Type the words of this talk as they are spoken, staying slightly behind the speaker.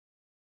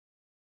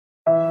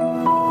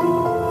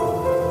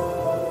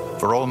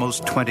For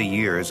almost 20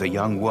 years, a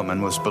young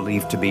woman was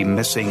believed to be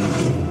missing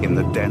in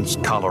the dense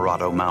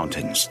Colorado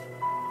mountains.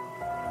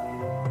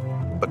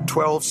 But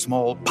 12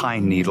 small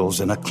pine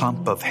needles in a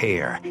clump of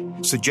hair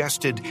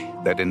suggested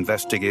that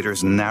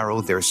investigators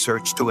narrow their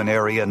search to an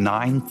area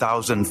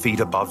 9,000 feet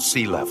above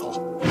sea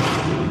level.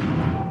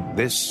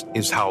 This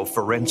is how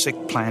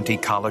forensic plant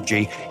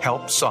ecology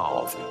helped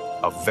solve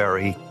a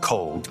very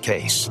cold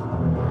case.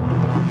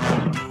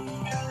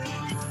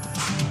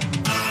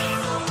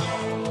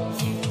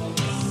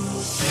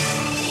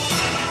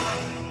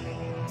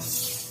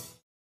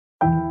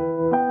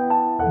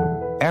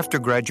 After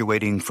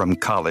graduating from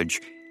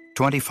college,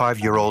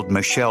 25-year-old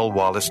Michelle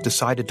Wallace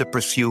decided to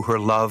pursue her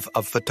love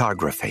of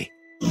photography.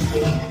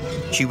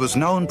 She was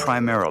known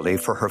primarily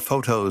for her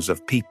photos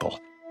of people,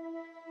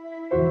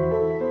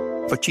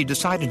 but she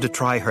decided to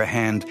try her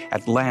hand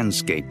at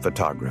landscape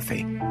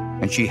photography,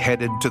 and she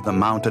headed to the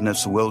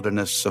mountainous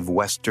wilderness of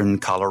western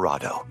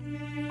Colorado.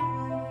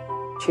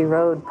 She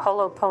rode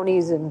polo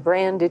ponies and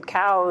branded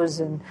cows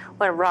and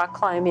went rock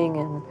climbing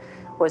and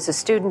was a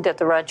student at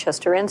the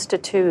Rochester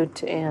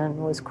Institute and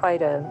was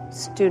quite a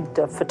student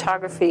of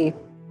photography.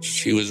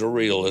 She was a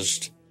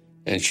realist,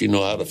 and she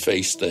knew how to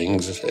face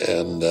things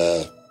and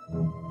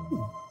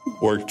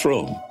work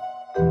through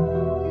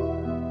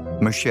them.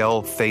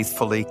 Michelle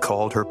faithfully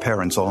called her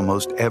parents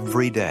almost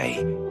every day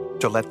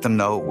to let them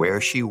know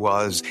where she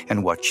was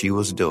and what she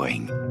was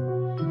doing.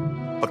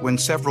 But when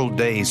several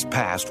days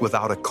passed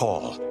without a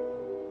call,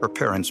 her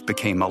parents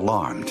became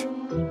alarmed.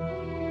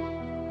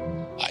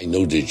 I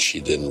knew that she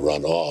didn't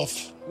run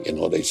off.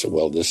 They said,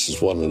 well, this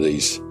is one of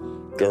these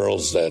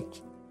girls that,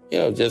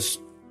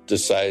 just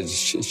decides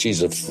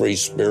she's a free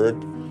spirit,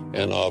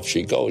 and off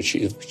she goes.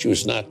 She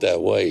was not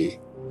that way.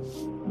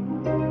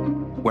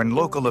 When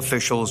local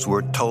officials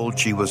were told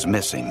she was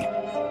missing,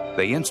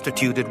 they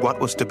instituted what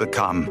was to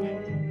become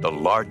the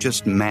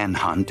largest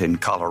manhunt in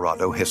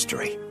Colorado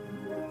history.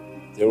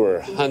 There were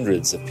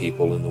hundreds of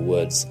people in the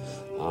woods,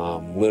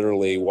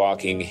 literally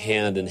walking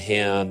hand in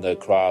hand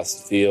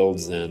across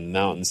fields and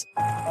mountains.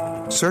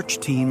 Search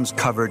teams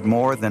covered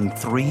more than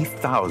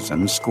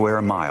 3,000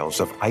 square miles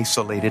of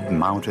isolated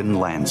mountain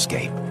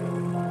landscape,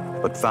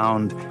 but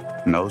found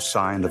no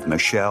sign of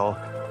Michelle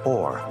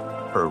or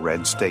her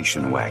red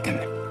station wagon.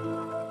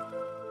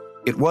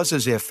 It was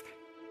as if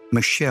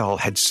Michelle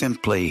had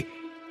simply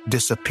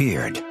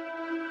disappeared.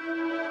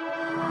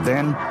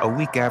 Then, a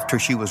week after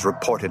she was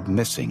reported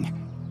missing,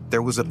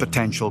 there was a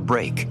potential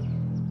break.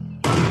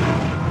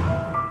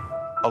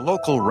 A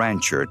local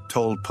rancher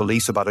told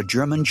police about a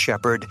German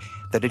shepherd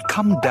that had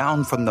come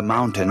down from the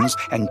mountains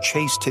and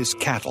chased his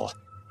cattle.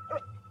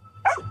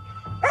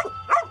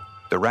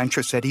 The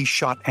rancher said he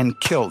shot and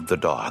killed the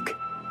dog.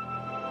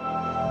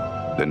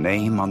 The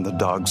name on the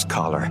dog's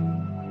collar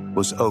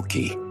was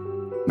Oki,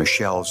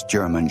 Michelle's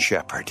German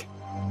shepherd.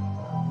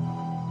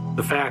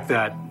 The fact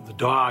that the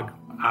dog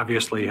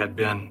obviously had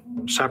been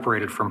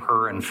separated from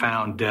her and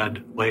found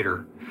dead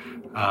later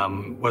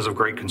was of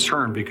great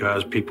concern,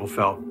 because people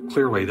felt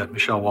clearly that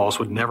Michelle Wallace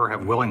would never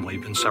have willingly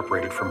been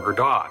separated from her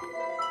dog.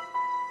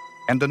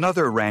 And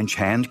another ranch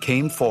hand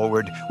came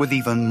forward with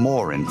even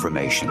more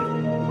information.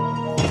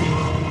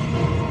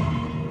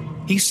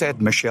 He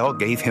said Michelle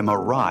gave him a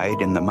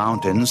ride in the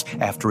mountains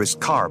after his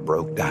car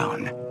broke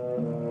down.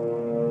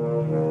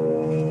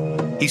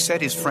 He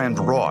said his friend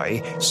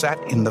Roy sat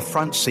in the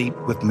front seat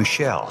with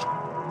Michelle,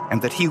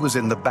 and that he was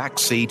in the back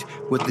seat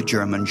with the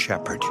German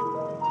shepherd.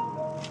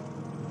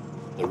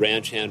 The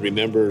ranch hand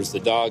remembers the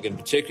dog in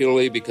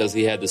particularly because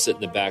he had to sit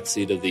in the back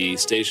seat of the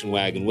station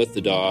wagon with the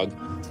dog,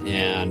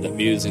 and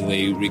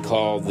amusingly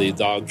recalled the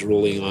dog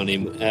drooling on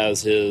him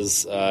as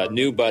his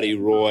new buddy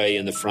Roy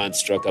in the front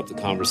struck up the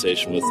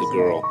conversation with the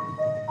girl.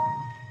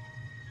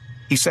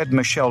 He said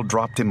Michelle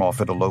dropped him off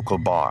at a local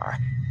bar,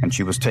 and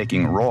she was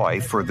taking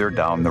Roy further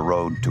down the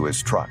road to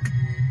his truck.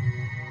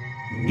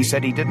 He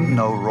said he didn't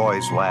know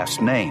Roy's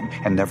last name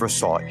and never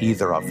saw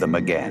either of them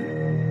again.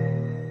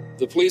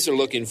 The police are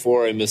looking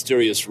for a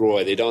mysterious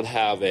Roy. They don't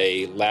have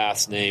a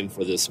last name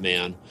for this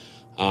man.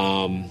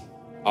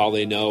 All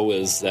they know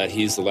is that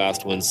he's the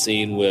last one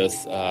seen with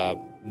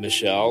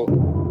Michelle.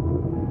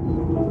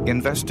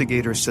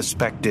 Investigators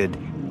suspected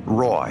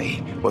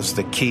Roy was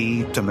the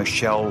key to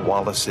Michelle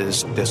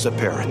Wallace's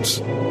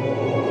disappearance.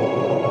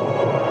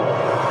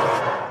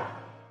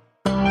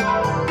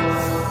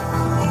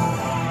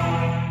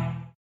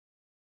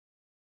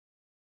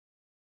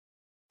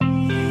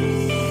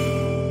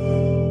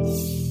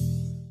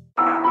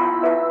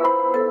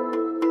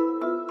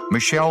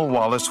 Michelle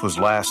Wallace was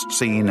last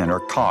seen in her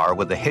car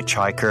with a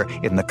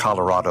hitchhiker in the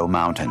Colorado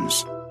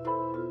mountains.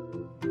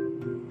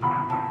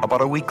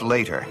 About a week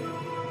later,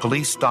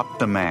 police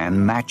stopped a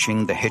man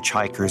matching the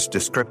hitchhiker's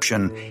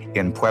description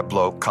in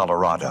Pueblo,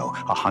 Colorado,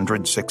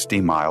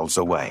 160 miles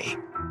away.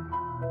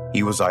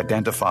 He was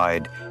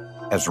identified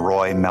as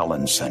Roy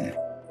Melanson.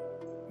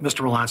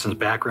 Mr. Melanson's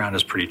background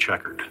is pretty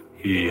checkered.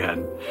 He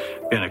had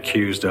been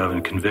accused of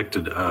and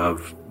convicted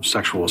of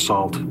sexual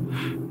assault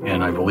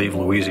in, I believe,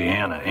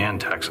 Louisiana and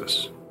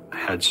Texas.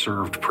 Had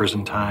served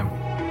prison time.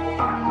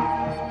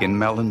 In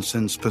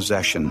Melancon's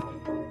possession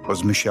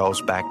was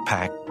Michelle's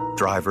backpack,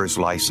 driver's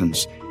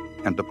license,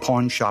 and a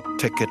pawn shop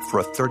ticket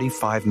for a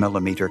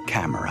 35-millimeter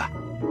camera.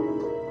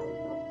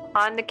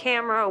 On the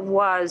camera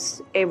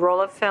was a roll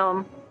of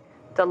film.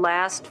 The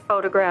last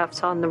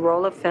photographs on the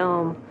roll of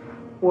film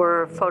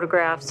were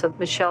photographs of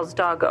Michelle's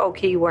dog,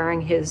 Oki,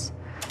 wearing his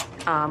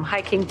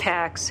hiking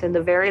packs. And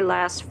the very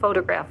last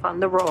photograph on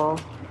the roll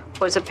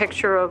was a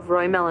picture of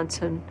Roy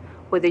Melancon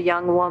with a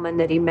young woman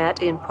that he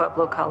met in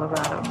Pueblo,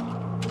 Colorado.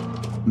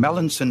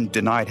 Melancon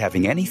denied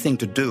having anything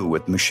to do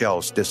with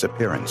Michelle's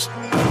disappearance.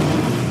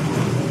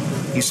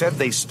 He said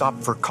they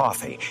stopped for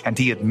coffee, and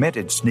he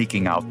admitted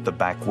sneaking out the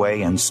back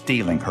way and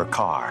stealing her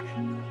car.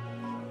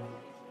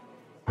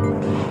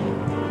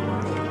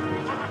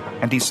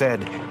 And he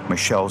said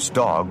Michelle's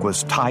dog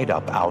was tied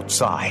up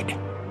outside.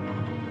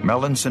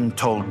 Melancon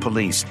told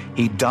police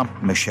he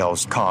dumped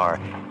Michelle's car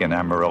in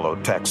Amarillo,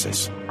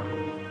 Texas.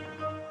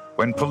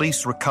 When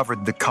police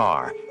recovered the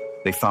car,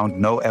 they found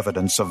no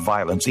evidence of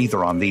violence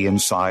either on the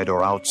inside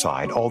or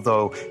outside,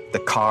 although the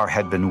car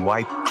had been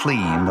wiped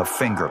clean of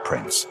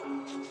fingerprints.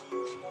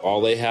 All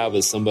they have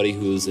is somebody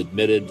who's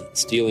admitted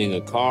stealing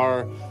a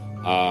car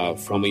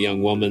from a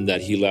young woman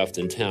that he left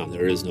in town.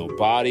 There is no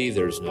body,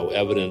 there's no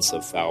evidence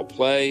of foul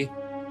play.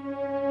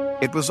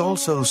 It was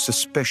also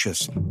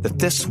suspicious that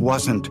this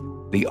wasn't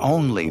the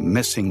only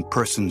missing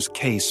persons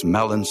case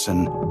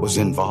Melancon was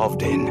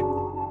involved in.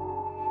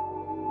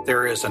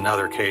 There is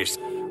another case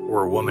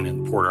where a woman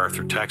in Port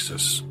Arthur,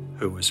 Texas,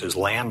 who was his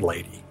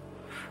landlady,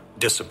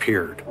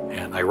 disappeared.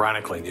 And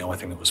ironically, the only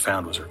thing that was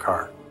found was her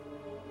car.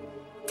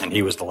 And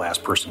he was the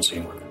last person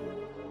seen with her.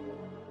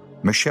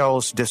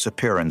 Michelle's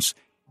disappearance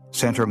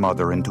sent her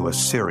mother into a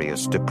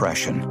serious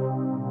depression.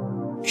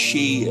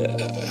 She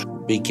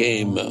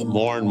became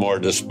more and more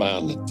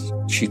despondent.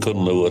 She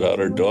couldn't live without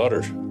her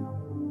daughter.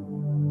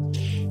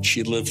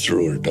 She lived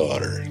through her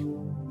daughter.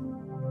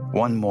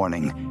 One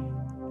morning,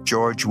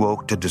 George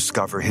woke to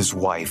discover his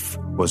wife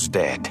was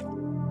dead.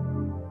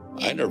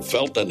 I never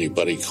felt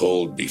anybody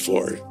cold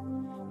before.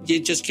 You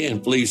just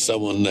can't believe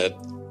someone that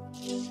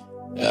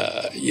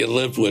you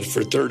lived with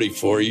for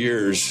 34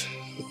 years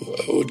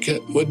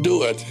would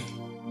do it.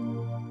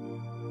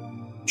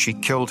 She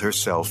killed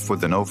herself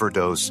with an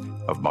overdose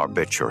of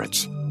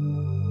barbiturates.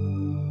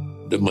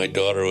 If my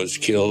daughter was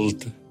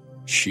killed,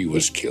 she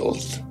was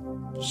killed.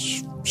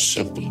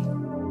 Simple.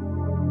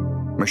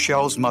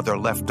 Michelle's mother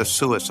left a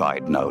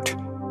suicide note,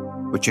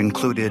 which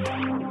included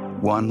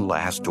one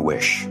last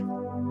wish.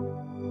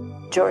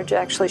 George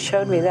actually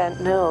showed me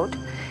that note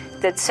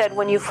that said,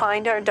 "When you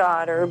find our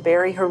daughter,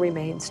 bury her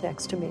remains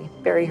next to me.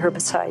 Bury her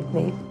beside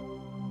me."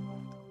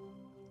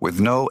 With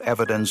no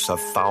evidence of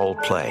foul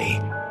play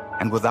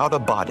and without a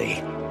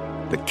body,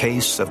 the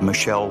case of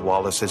Michelle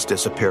Wallace's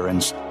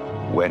disappearance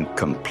went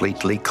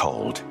completely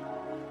cold.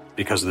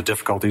 Because of the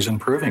difficulties in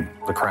proving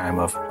the crime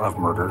of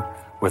murder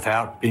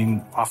without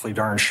being awfully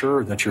darn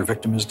sure that your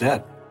victim is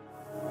dead.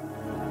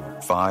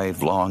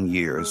 5 long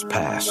years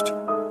passed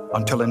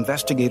until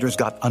investigators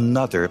got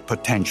another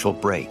potential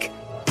break.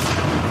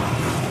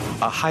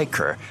 A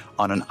hiker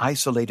on an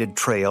isolated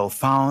trail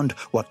found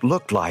what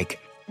looked like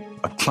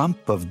a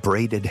clump of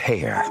braided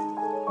hair.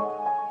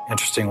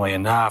 Interestingly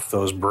enough,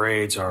 those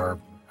braids are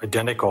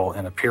identical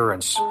in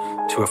appearance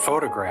to a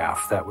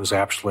photograph that was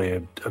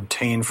actually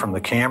obtained from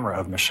the camera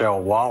of Michelle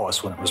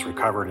Wallace when it was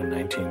recovered in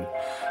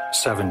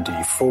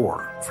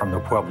 1974 from the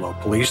Pueblo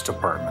Police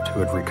Department, who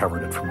had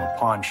recovered it from a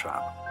pawn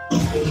shop.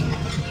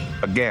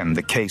 Again,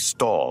 the case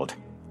stalled.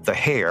 The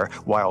hair,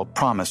 while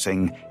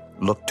promising,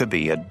 looked to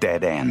be a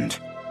dead end.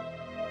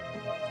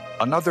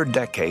 Another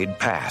decade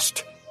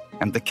passed,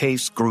 and the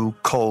case grew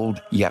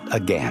cold yet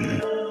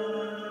again.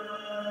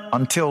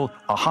 Until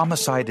a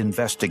homicide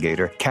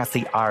investigator,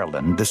 Kathy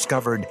Ireland,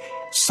 discovered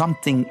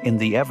something in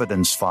the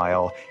evidence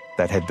file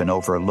that had been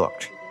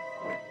overlooked.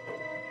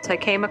 I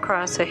came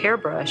across a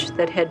hairbrush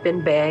that had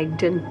been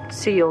bagged and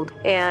sealed,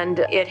 and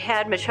it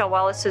had Michelle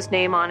Wallace's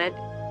name on it.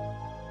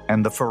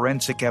 And the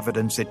forensic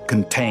evidence it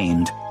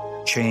contained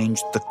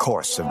changed the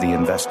course of the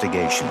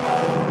investigation.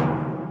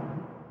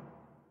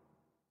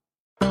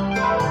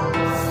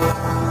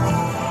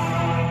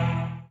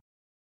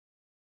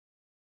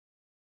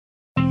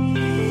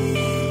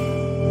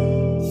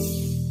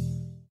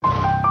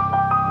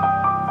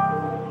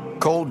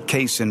 Cold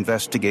case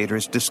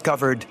investigators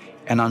discovered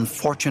an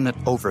unfortunate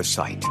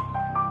oversight.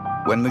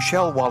 When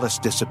Michelle Wallace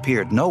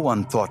disappeared, no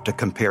one thought to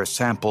compare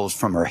samples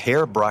from her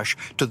hairbrush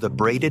to the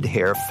braided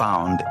hair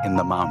found in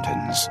the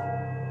mountains.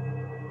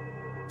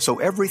 So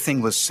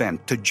everything was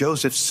sent to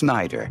Joseph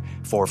Snyder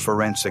for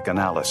forensic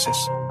analysis.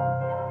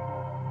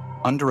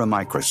 Under a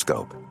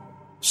microscope,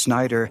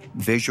 Snyder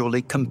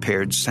visually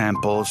compared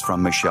samples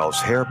from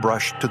Michelle's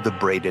hairbrush to the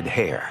braided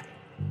hair,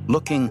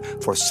 looking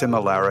for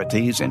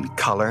similarities in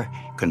color,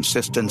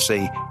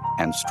 consistency,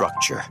 and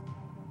structure.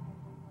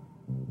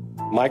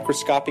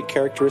 Microscopic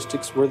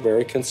characteristics were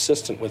very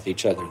consistent with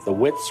each other. The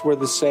widths were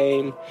the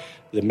same,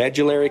 the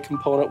medullary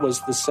component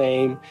was the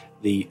same,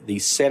 the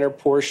center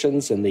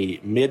portions and the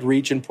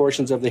mid-region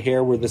portions of the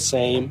hair were the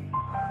same.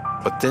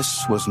 But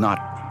this was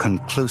not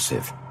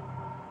conclusive.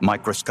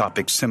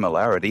 Microscopic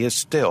similarity is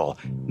still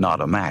not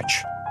a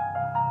match.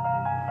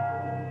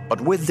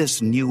 But with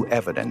this new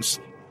evidence,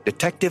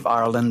 Detective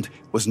Ireland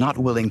was not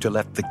willing to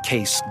let the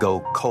case go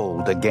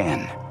cold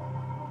again.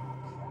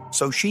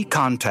 So she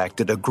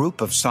contacted a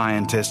group of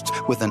scientists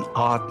with an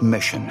odd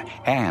mission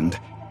and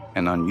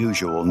an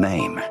unusual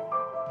name.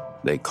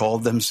 They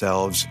called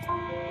themselves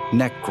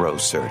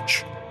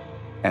NecroSearch,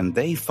 and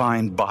they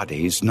find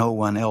bodies no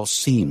one else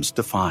seems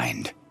to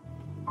find.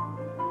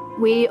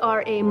 We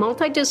are a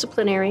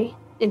multidisciplinary,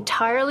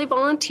 entirely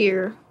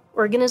volunteer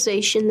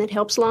organization that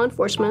helps law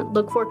enforcement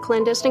look for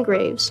clandestine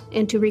graves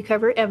and to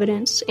recover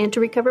evidence and to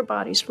recover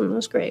bodies from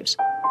those graves.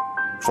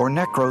 For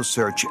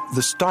NecroSearch,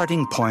 the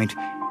starting point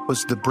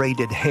was the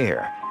braided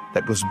hair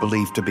that was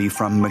believed to be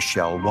from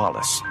Michelle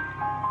Wallace.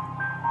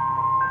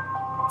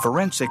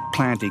 Forensic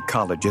plant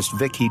ecologist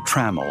Vicki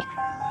Trammell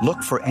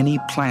looked for any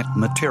plant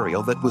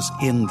material that was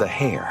in the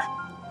hair.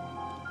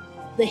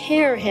 The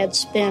hair had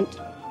spent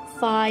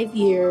 5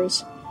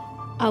 years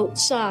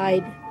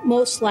outside,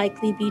 most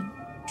likely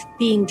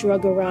being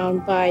drug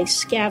around by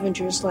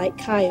scavengers like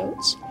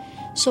coyotes.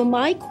 So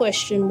my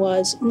question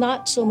was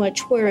not so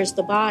much where is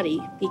the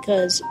body,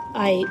 because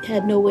I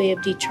had no way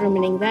of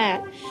determining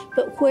that,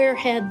 but where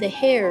had the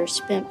hair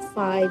spent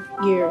 5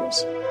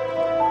 years?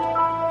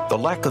 The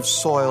lack of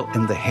soil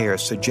in the hair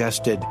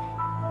suggested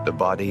the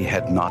body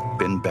had not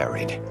been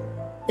buried.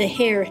 The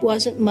hair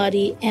wasn't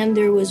muddy, and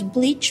there was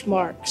bleach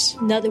marks,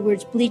 in other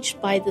words,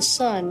 bleached by the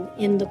sun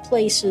in the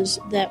places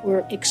that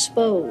were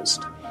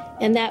exposed.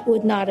 And that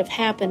would not have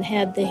happened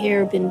had the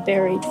hair been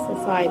buried for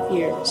 5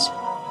 years.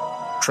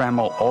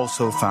 Trammell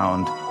also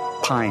found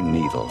pine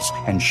needles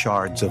and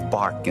shards of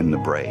bark in the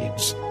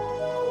braids.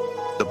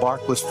 The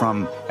bark was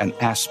from an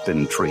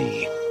aspen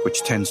tree,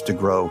 which tends to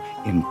grow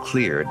in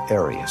cleared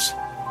areas.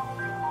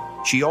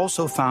 She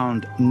also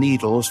found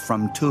needles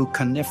from 2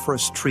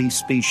 coniferous tree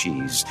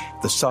species,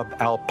 the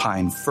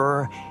subalpine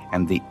fir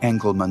and the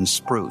Engelmann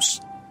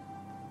spruce.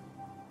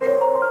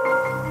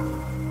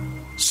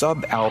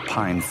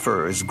 Subalpine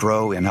firs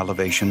grow in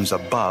elevations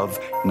above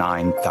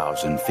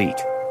 9,000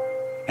 feet,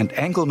 and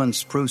Engelmann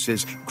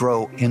spruces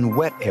grow in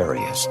wet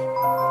areas,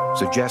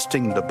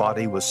 suggesting the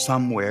body was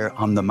somewhere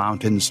on the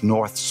mountain's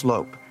north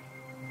slope,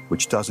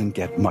 which doesn't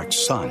get much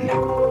sun.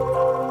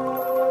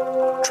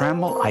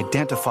 Trammell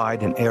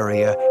identified an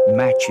area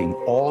matching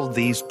all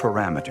these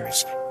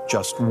parameters,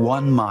 just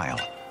 1 mile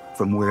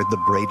from where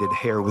the braided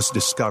hair was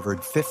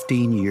discovered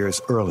 15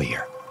 years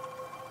earlier.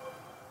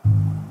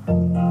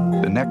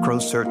 The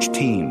NecroSearch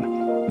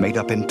team, made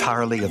up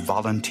entirely of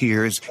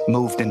volunteers,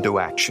 moved into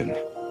action.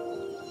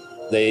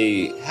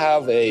 They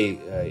have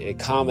a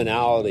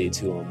commonality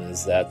to them,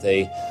 is that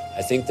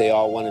I think they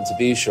all wanted to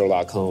be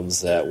Sherlock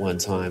Holmes at one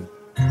time.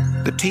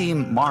 The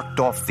team marked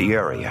off the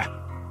area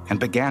and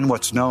began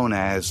what's known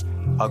as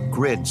a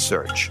grid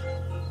search,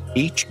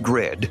 each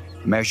grid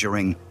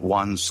measuring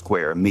 1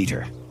 square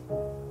meter.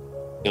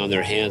 On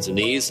their hands and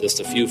knees,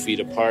 just a few feet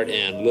apart,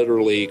 and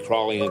literally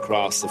crawling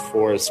across the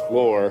forest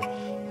floor,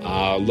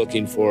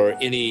 looking for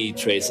any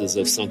traces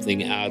of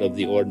something out of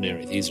the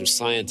ordinary. These are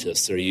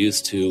scientists. They're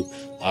used to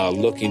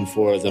looking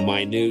for the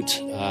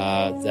minute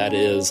that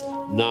is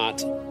not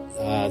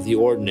the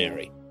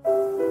ordinary.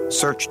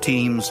 Search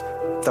teams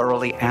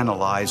thoroughly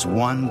analyze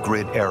 1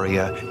 grid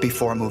area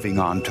before moving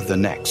on to the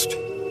next.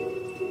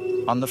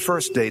 On the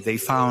first day, they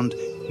found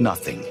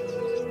nothing.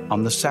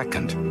 On the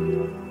second,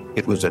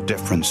 it was a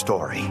different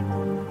story.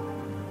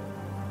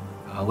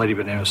 A lady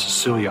by the name of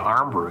Cecilia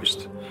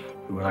Armbruster,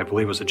 who I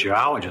believe was a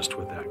geologist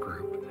with that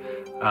group,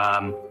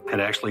 had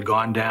actually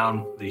gone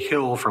down the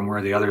hill from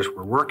where the others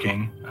were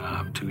working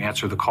to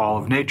answer the call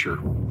of nature.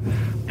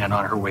 And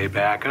on her way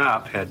back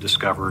up, had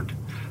discovered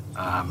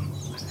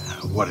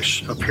what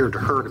appeared to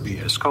her to be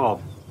a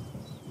skull.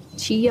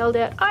 She yelled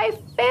out, "I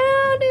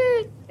found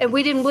it!" And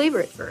we didn't believe her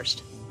at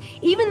first.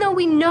 Even though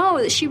we know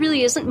that she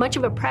really isn't much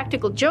of a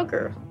practical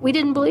joker, we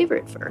didn't believe her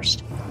at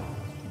first.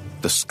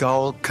 The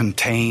skull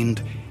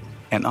contained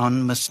an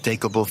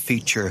unmistakable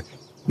feature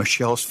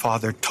Michelle's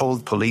father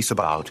told police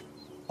about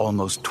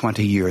almost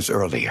 20 years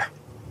earlier.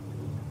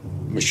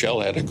 Michelle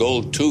had a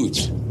gold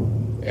tooth,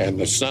 and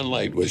the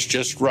sunlight was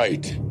just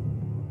right,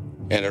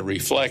 and it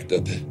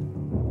reflected,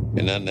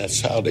 and then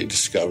that's how they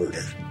discovered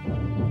her.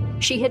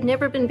 She had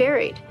never been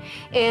buried,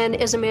 and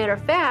as a matter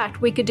of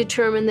fact, we could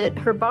determine that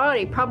her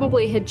body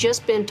probably had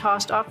just been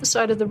tossed off the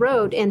side of the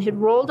road and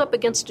had rolled up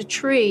against a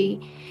tree,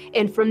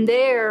 and from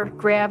there,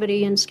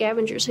 gravity and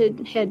scavengers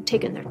had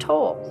taken their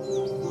toll.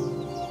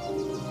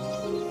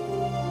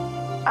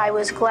 I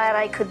was glad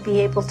I could be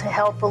able to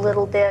help a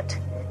little bit,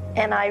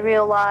 and I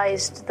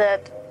realized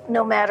that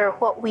no matter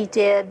what we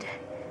did,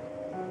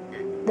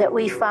 that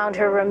we found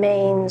her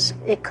remains,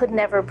 it could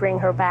never bring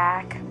her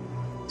back.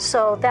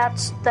 So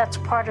that's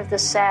part of the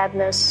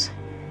sadness,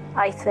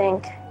 I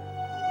think.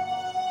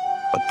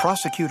 But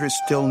prosecutors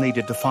still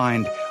needed to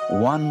find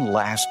one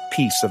last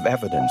piece of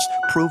evidence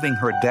proving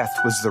her death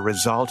was the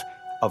result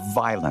of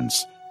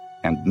violence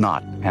and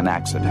not an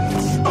accident.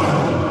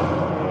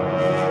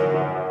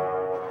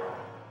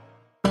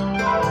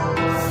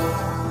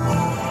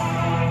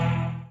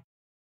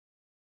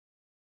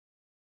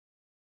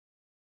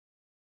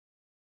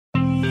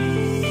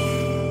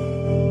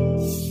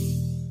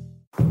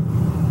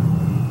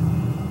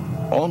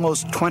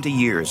 Almost 20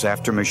 years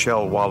after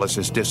Michelle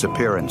Wallace's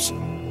disappearance,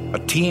 a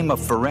team of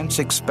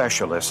forensic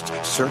specialists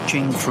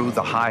searching through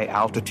the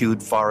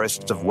high-altitude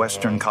forests of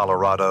western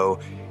Colorado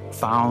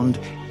found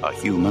a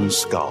human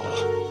skull.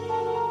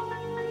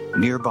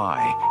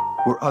 Nearby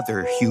were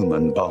other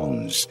human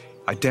bones,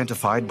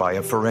 identified by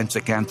a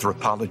forensic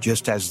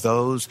anthropologist as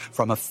those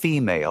from a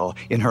female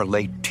in her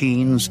late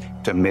teens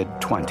to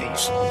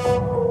mid-20s.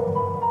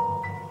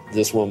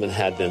 This woman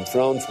had been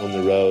thrown from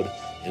the road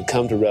and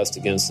come to rest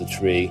against the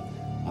tree.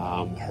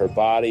 Her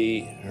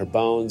body, her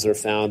bones are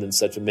found in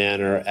such a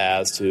manner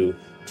as to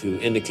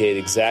indicate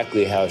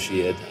exactly how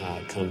she had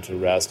come to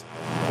rest.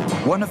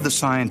 One of the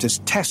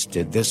scientists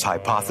tested this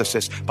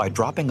hypothesis by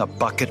dropping a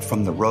bucket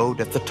from the road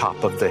at the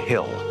top of the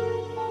hill.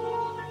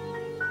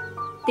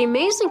 The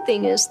amazing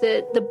thing is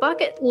that the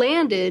bucket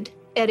landed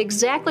at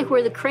exactly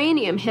where the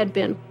cranium had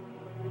been.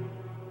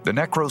 The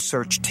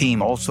necro-search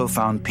team also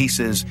found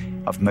pieces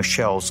of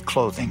Michelle's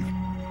clothing.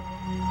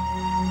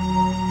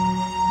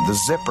 The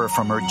zipper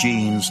from her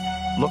jeans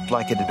looked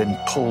like it had been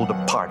pulled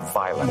apart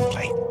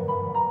violently.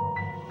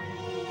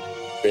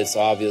 It's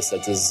obvious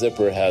that the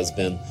zipper has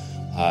been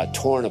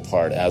torn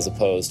apart as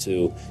opposed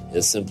to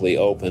is simply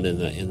open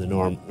in the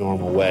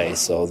normal way.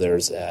 So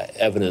there's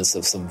evidence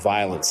of some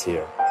violence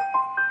here.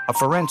 A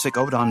forensic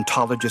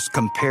odontologist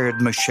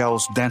compared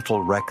Michelle's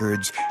dental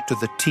records to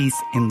the teeth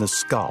in the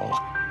skull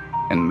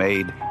and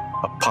made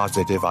a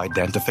positive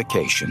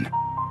identification.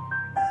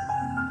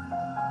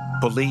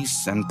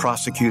 Police and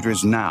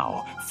prosecutors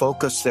now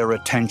focus their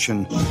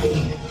attention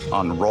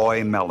on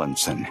Roy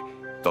Melanson,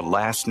 the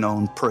last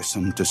known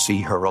person to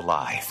see her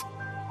alive.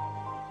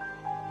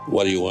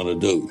 What do you want to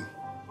do?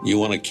 You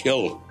want to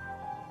kill.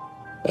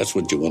 That's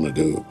what you want to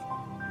do.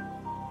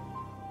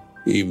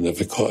 Even if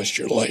it costs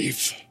your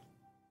life.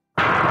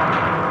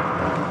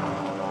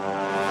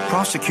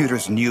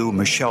 Prosecutors knew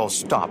Michelle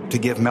stopped to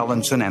give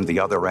Melanson and the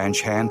other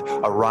ranch hand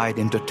a ride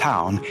into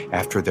town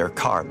after their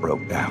car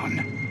broke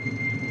down.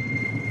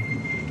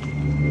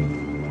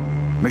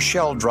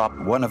 Michelle dropped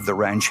one of the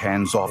ranch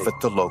hands off at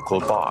the local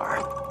bar,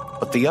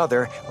 but the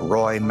other,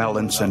 Roy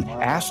Melanson,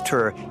 asked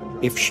her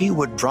if she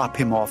would drop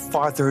him off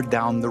farther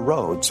down the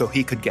road so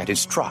he could get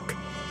his truck.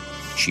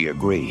 She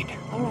agreed.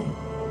 All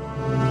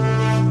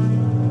right.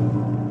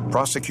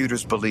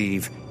 Prosecutors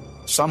believe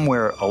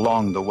somewhere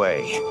along the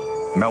way,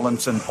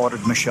 Melanson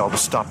ordered Michelle to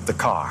stop the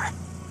car.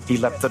 He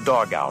let the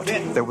dog out.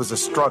 There was a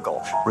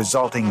struggle,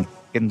 resulting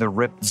in the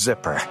ripped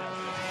zipper,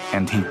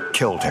 and he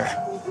killed her.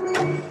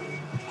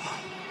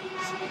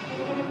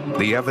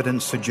 The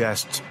evidence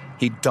suggests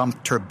he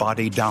dumped her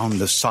body down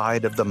the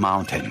side of the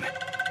mountain.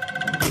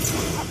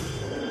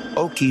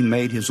 Okie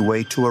made his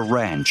way to a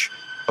ranch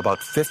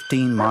about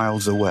 15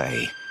 miles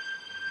away,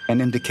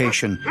 an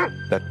indication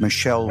that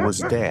Michelle was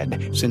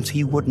dead since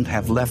he wouldn't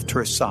have left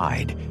her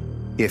side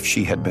if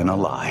she had been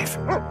alive.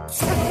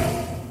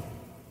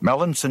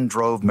 Melanson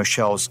drove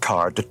Michelle's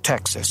car to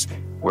Texas,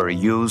 where he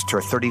used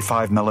her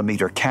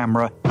 35mm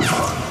camera,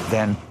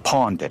 then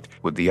pawned it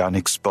with the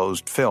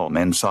unexposed film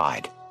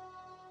inside.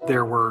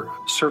 There were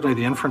certainly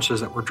the inferences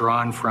that were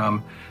drawn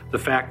from the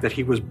fact that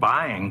he was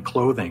buying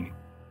clothing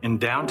in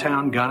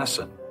downtown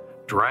Gunnison,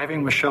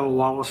 driving Michelle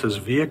Wallace's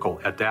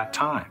vehicle at that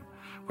time,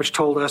 which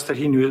told us that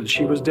he knew that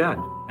she was dead,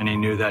 and he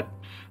knew that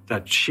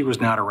she was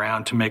not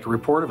around to make a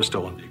report of a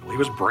stolen vehicle. He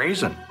was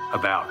brazen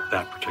about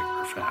that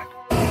particular fact.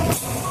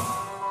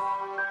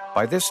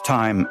 By this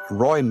time,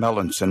 Roy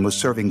Melanson was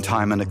serving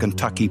time in a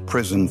Kentucky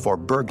prison for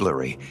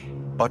burglary,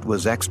 but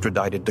was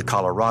extradited to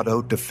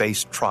Colorado to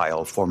face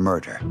trial for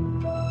murder.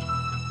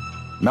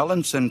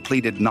 Melanson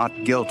pleaded not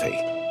guilty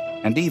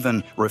and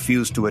even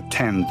refused to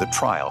attend the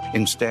trial.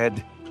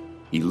 Instead,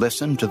 he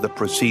listened to the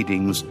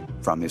proceedings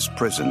from his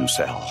prison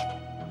cell.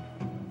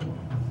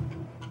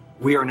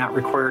 We are not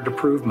required to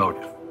prove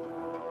motive.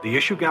 The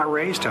issue got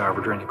raised,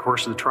 however, during the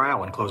course of the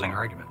trial in closing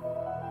argument,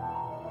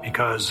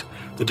 because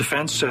the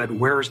defense said,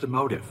 "Where's the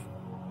motive?"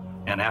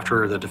 And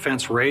after the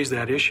defense raised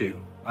that issue,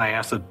 I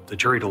asked the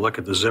jury to look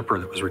at the zipper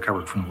that was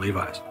recovered from the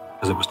Levi's,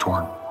 because it was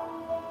torn.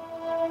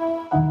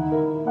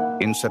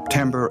 In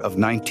September of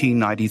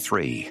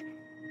 1993,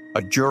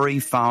 a jury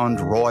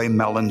found Roy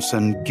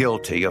Melanson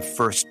guilty of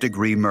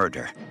first-degree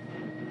murder.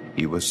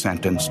 He was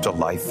sentenced to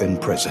life in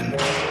prison.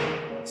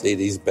 See,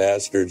 these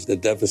bastards, the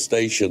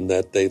devastation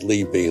that they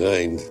leave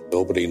behind,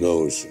 nobody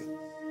knows.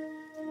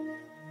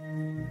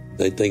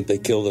 They think they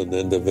killed an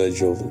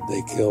individual.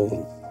 They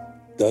killed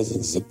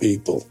dozens of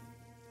people.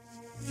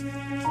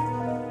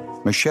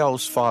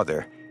 Michelle's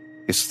father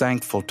is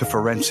thankful to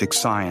forensic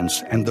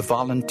science and the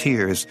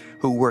volunteers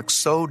who work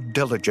so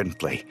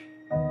diligently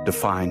to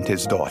find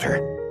his daughter.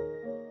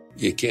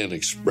 You can't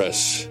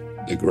express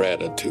the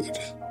gratitude.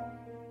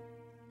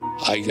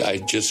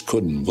 I just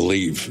couldn't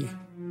believe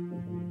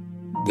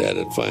that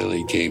it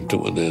finally came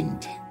to an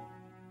end.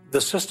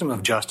 The system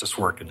of justice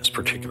worked in this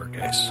particular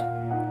case.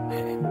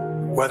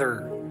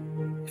 Whether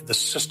the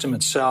system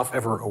itself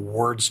ever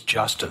awards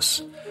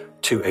justice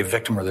to a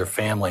victim or their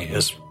family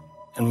is,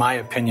 in my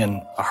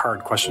opinion, a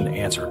hard question to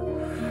answer.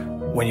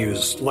 when you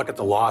look at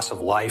the loss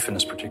of life in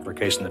this particular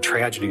case and the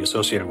tragedy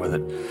associated with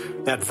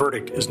it, that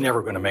verdict is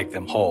never going to make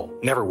them whole,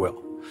 never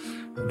will.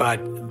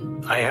 But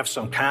I have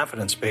some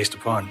confidence based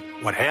upon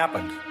what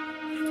happened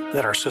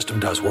that our system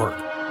does work,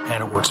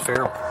 and it works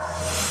fairly.